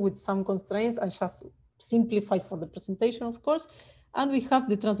condition with some constraints and just simplify for the presentation, of course. And we have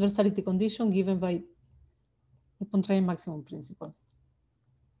the transversality condition given by the Pontryagin maximum principle.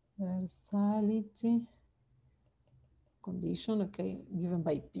 Transversality condition, okay, given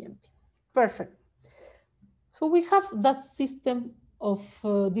by PMP. Perfect. So we have that system of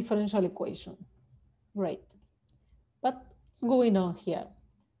differential equation. Right. But what's going on here?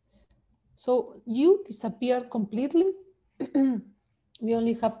 So U disappeared completely. We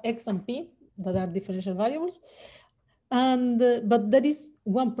only have X and P that are differential variables. And, but there is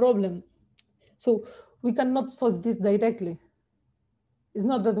one problem. So we cannot solve this directly. It's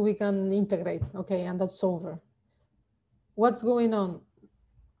not that we can integrate, okay, and that's over. What's going on?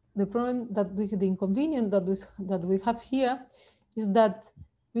 The problem that the inconvenience that we have here is that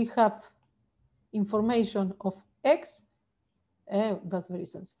we have information of X, that's very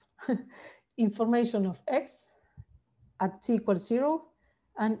sensitive, information of X at t equals 0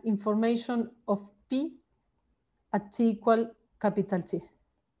 and information of P at t equal capital T.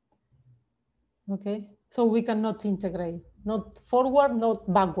 Okay, so we cannot integrate, not forward,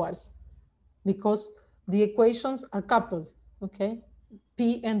 not backwards, because the equations are coupled, okay?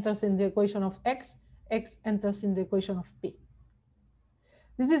 P enters in the equation of X, X enters in the equation of P.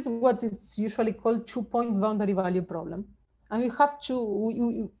 This is what is usually called 2-point boundary value problem. And we have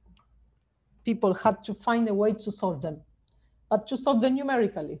to, people had to find a way to solve them, but to solve them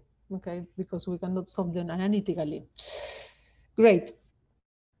numerically, okay? Because we cannot solve them analytically. Great.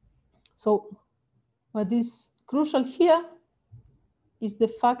 So what is crucial here is the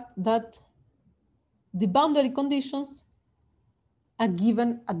fact that the boundary conditions are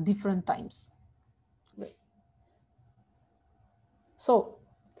given at different times. Great. So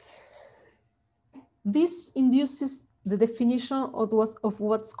this induces the definition of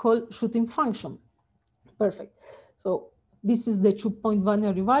what's called shooting function. Perfect. So this is the 2-point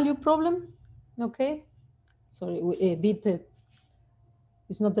boundary value problem. Okay. Sorry, a bit.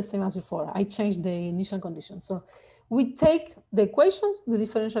 It's not the same as before. I changed the initial conditions. So we take the equations, the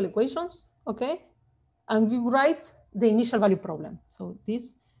differential equations, okay, and we write the initial value problem. So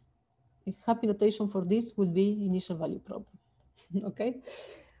this, a happy notation for this will be initial value problem. Okay.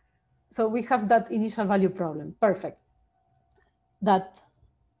 So we have that initial value problem. Perfect. That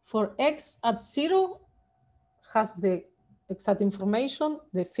for X at 0 has the exact information,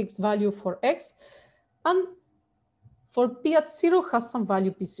 the fixed value for X, and for P at 0 has some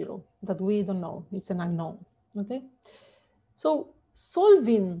value P0 that we don't know. It's an unknown. Okay. So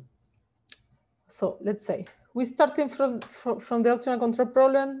solving, so let's say we starting from the optimal control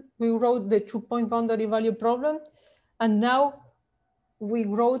problem, we wrote the 2-point boundary value problem, and now we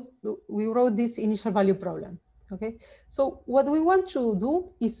wrote this initial value problem. Okay. So what we want to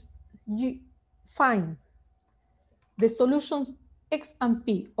do is find the solutions X and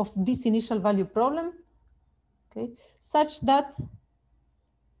P of this initial value problem, okay, such that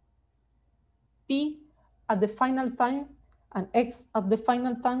P at the final time and X at the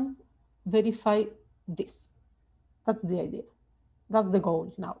final time verify this. That's the idea. That's the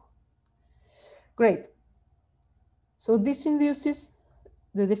goal now. Great. So this induces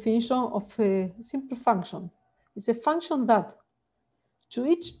the definition of a simple function. It's a function that to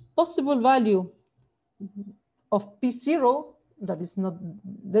each possible value of P0 that is not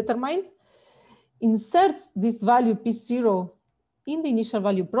determined, inserts this value P0 in the initial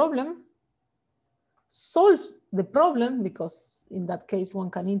value problem, solves the problem, because in that case one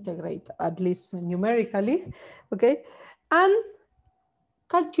can integrate at least numerically, okay, and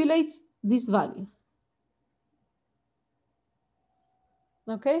calculates this value.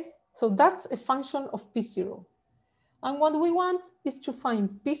 Okay, so that's a function of P0. And what we want is to find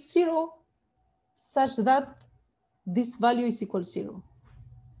P0 such that this value is equal to 0.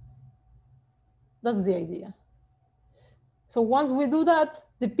 That's the idea. So once we do that,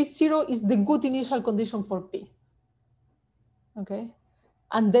 the P0 is the good initial condition for P. Okay,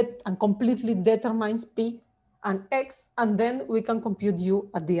 and that completely determines P and X, and then we can compute U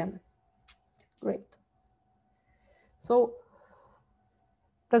at the end. Great. So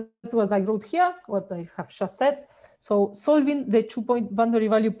that's what I wrote here, what I have just said. So solving the 2-point boundary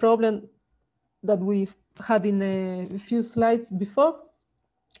value problem that we've had in a few slides before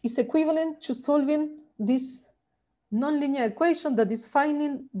is equivalent to solving this nonlinear equation that is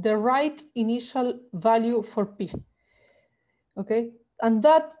finding the right initial value for P. Okay, and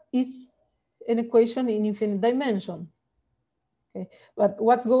that is an equation in infinite dimension. Okay, but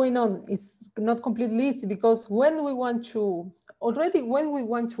what's going on is not completely easy, because when we want to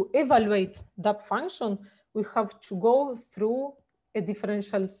evaluate that function, we have to go through a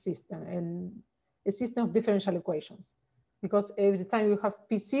differential system and a system of differential equations, because every time we have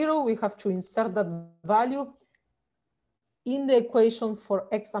P0, we have to insert that value in the equation for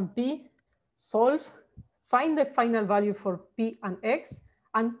X and P, solve, find the final value for P and X,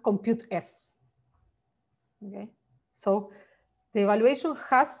 and compute S. Okay, so the evaluation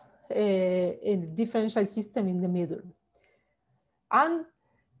has a differential system in the middle. And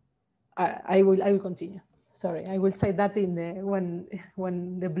I will continue. Sorry, I will say that in the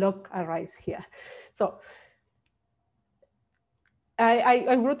when the block arrives here. So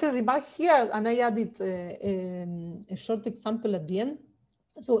I wrote a remark here and I added a short example at the end.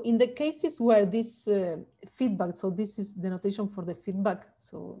 So in the cases where this feedback, so this is the notation for the feedback.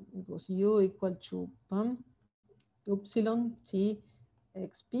 So it was U equal to epsilon T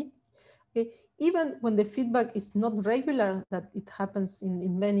xp. Okay. Even when the feedback is not regular, that it happens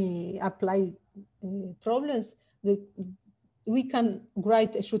in many applied problems, we can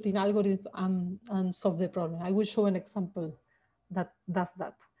write a shooting algorithm and solve the problem. I will show an example that does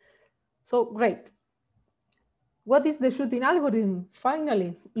that. So great. What is the shooting algorithm?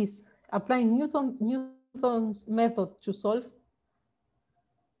 Finally, is applying Newton's method to solve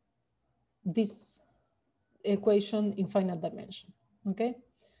this equation in finite dimension. Okay.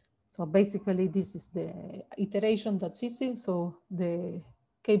 So basically, this is the iteration that's easy. So the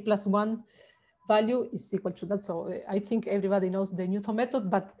k+1 value is equal to that. So I think everybody knows the Newton method,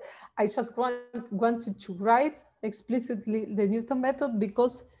 but I just wanted to write explicitly the Newton method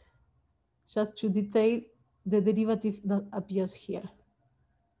because just to detail the derivative that appears here.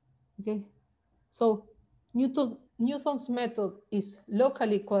 Okay, so Newton's method is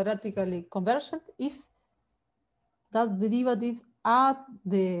locally quadratically convergent if that derivative at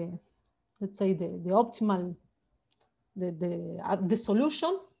the, let's say the optimal, the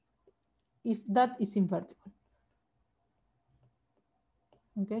solution, if that is invertible.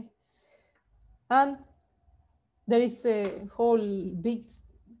 Okay, and there is a whole big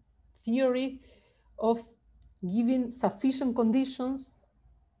theory of giving sufficient conditions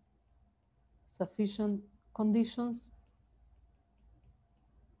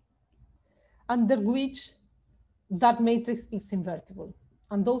under which that matrix is invertible.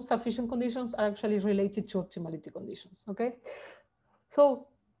 And those sufficient conditions are actually related to optimality conditions, okay? So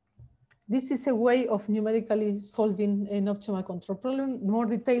this is a way of numerically solving an optimal control problem. More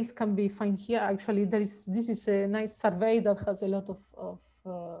details can be found here. Actually, this is a nice survey that has a lot of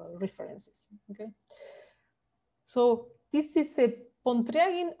references, okay? So this is a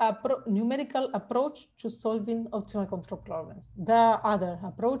Pontryagin numerical approach to solving optimal control problems. There are other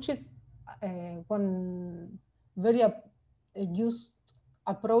approaches. One very used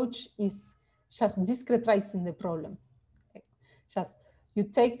approach is just discretizing the problem. Just you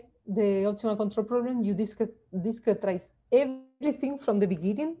take the optimal control problem, you discretize everything from the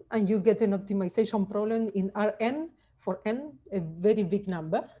beginning, and you get an optimization problem in Rn for n, a very big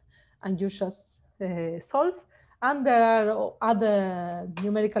number, and you just solve. And there are other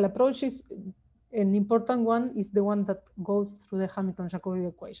numerical approaches. An important one is the one that goes through the Hamilton-Jacobi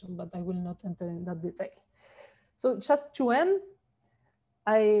equation, but I will not enter in that detail. So just to end,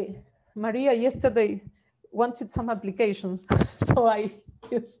 Maria yesterday wanted some applications, so I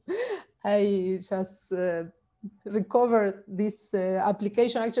just recovered this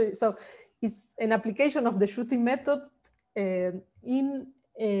application actually. So it's an application of the shooting method in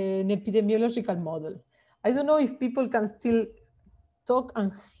an epidemiological model. I don't know if people can still talk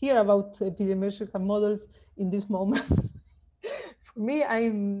and hear about epidemiological models in this moment. For me, I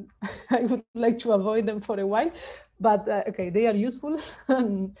would like to avoid them for a while, but okay, they are useful.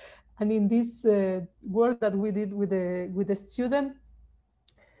 And in this work that we did with the student,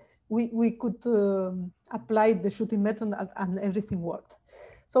 we could apply the shooting method and everything worked.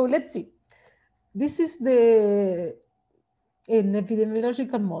 So let's see. This is an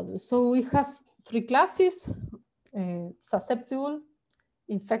epidemiological model. So we have 3 classes: susceptible,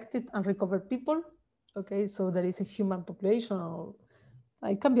 infected, and recovered people. Okay, so there is a human population, or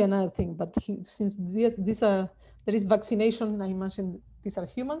it can be another thing, but since there is vaccination, I imagine these are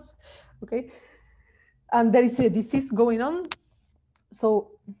humans. Okay, and there is a disease going on.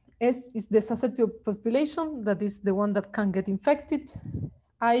 So S is the susceptible population, that is the one that can get infected.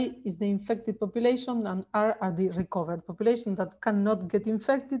 I is the infected population, and R are the recovered population that cannot get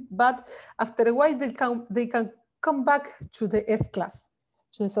infected, but after a while they can come back to the S class,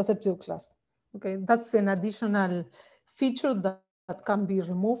 to the susceptible class. Okay, that's an additional feature that can be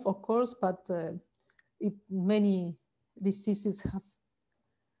removed, of course, but many diseases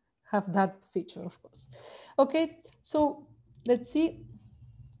have that feature, of course. Okay, so let's see.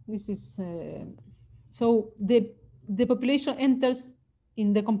 This is so the population enters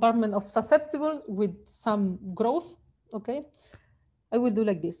in the compartment of susceptible with some growth. Okay, I will do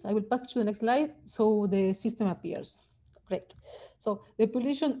like this. I will pass to the next slide so the system appears. Great. So the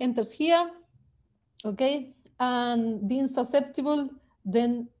population enters here. Okay, and being susceptible,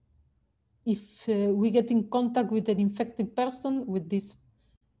 then if we get in contact with an infected person with this,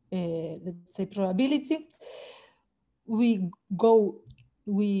 let's say, probability, we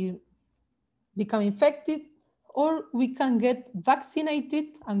become infected, or we can get vaccinated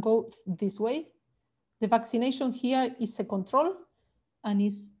and go this way. The vaccination here is a control and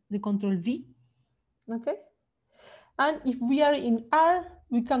is the control V, okay? And if we are in R,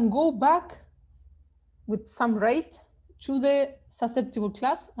 we can go back with some rate to the susceptible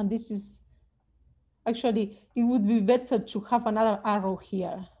class. And this is actually, it would be better to have another arrow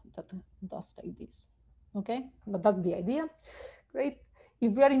here that does like this, okay? But that's the idea, great.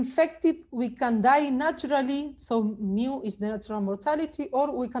 If we are infected, we can die naturally. So mu is the natural mortality,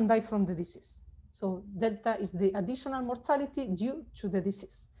 or we can die from the disease. So delta is the additional mortality due to the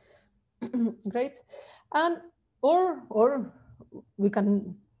disease. Great. And or we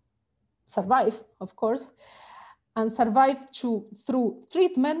can survive, of course, and survive through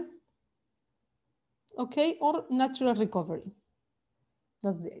treatment, okay, or natural recovery.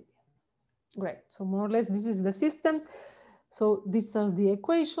 That's the idea. Great. So more or less, this is the system. So these are the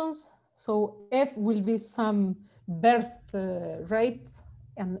equations. So F will be some birth rate,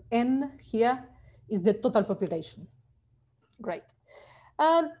 and N here is the total population. Great.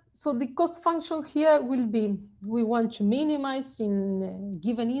 And so the cost function here will be, we want to minimize in a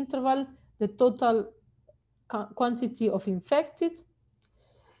given interval the total quantity of infected,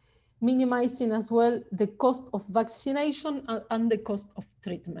 minimizing as well the cost of vaccination and the cost of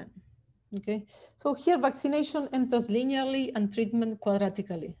treatment. Okay, so here vaccination enters linearly and treatment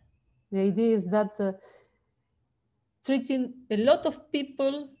quadratically. The idea is that treating a lot of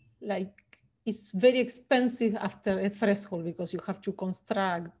people is very expensive after a threshold, because you have to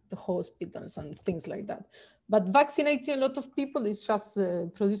construct the hospitals and things like that. But vaccinating a lot of people is just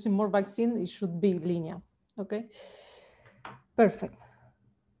producing more vaccine. It should be linear. Okay, perfect.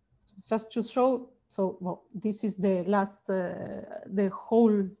 Just to show, so well, this is the last, the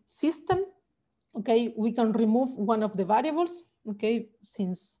whole system. Okay, we can remove one of the variables, okay,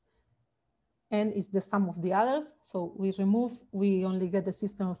 since N is the sum of the others. So we remove, we only get the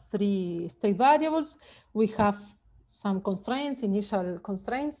system of 3 state variables. We have some constraints, initial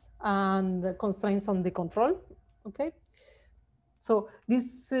constraints, and constraints on the control, okay? So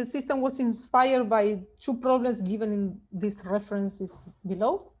this system was inspired by 2 problems given in these references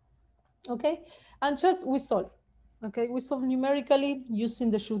below, okay? And just we solve, okay? We solve numerically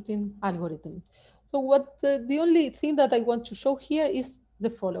using the shooting algorithm. So what the only thing that I want to show here is the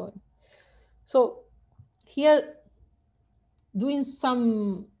following. So here, doing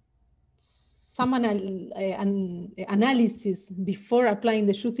some analysis before applying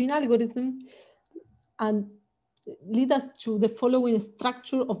the shooting algorithm, and lead us to the following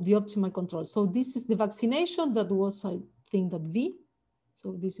structure of the optimal control. So this is the vaccination that was, I think, that V.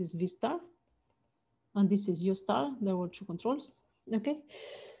 So this is V star, and this is U star. There were 2 controls, okay?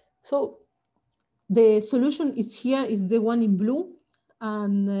 So the solution is here, is the one in blue,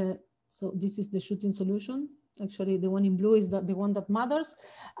 and so this is the shooting solution. Actually, the one in blue is the one that matters,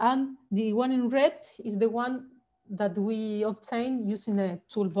 and the one in red is the one that we obtain using a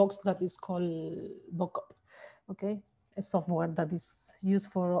toolbox that is called Bockup, okay? A software that is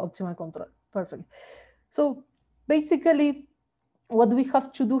used for optimal control. Perfect. So basically, what we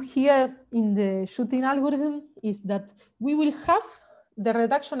have to do here in the shooting algorithm is that we will have the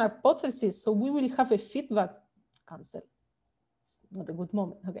reduction hypothesis. So we will have a feedback. Cancel. It's not a good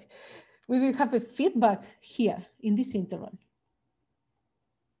moment. Okay. We will have a feedback here in this interval.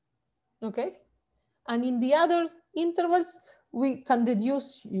 Okay. And in the other intervals, we can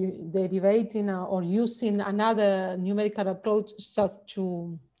deduce derivating or using another numerical approach just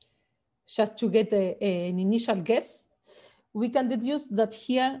to get an initial guess. We can deduce that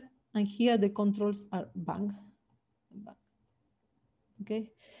here and here the controls are bang.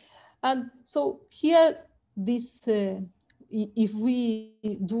 Okay, and so here this, if we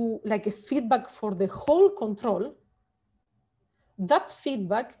do like a feedback for the whole control, that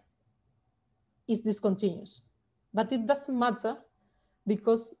feedback is discontinuous, but it doesn't matter,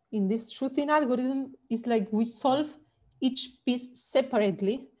 because in this shooting algorithm, it's like we solve each piece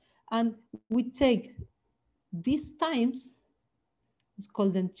separately, and we take these times, it's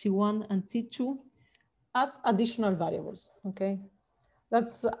called then T1 and T2, as additional variables, okay?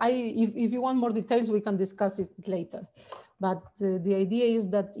 That's, if you want more details, we can discuss it later. But the idea is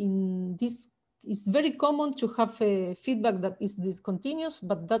that in this, it's very common to have a feedback that is discontinuous,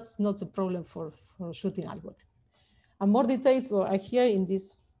 but that's not a problem for shooting algorithm. And more details are here in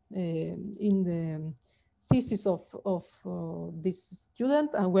this, in the thesis of this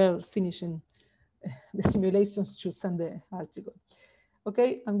student, and we're finishing the simulations to send the article.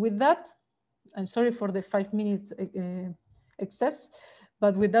 Okay, and with that, I'm sorry for the 5 minutes excess,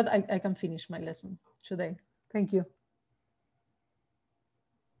 but with that, I can finish my lesson today. Thank you.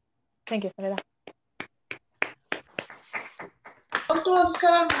 Thank you, Soledad.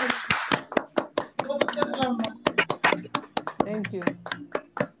 Thank you.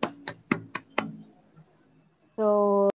 So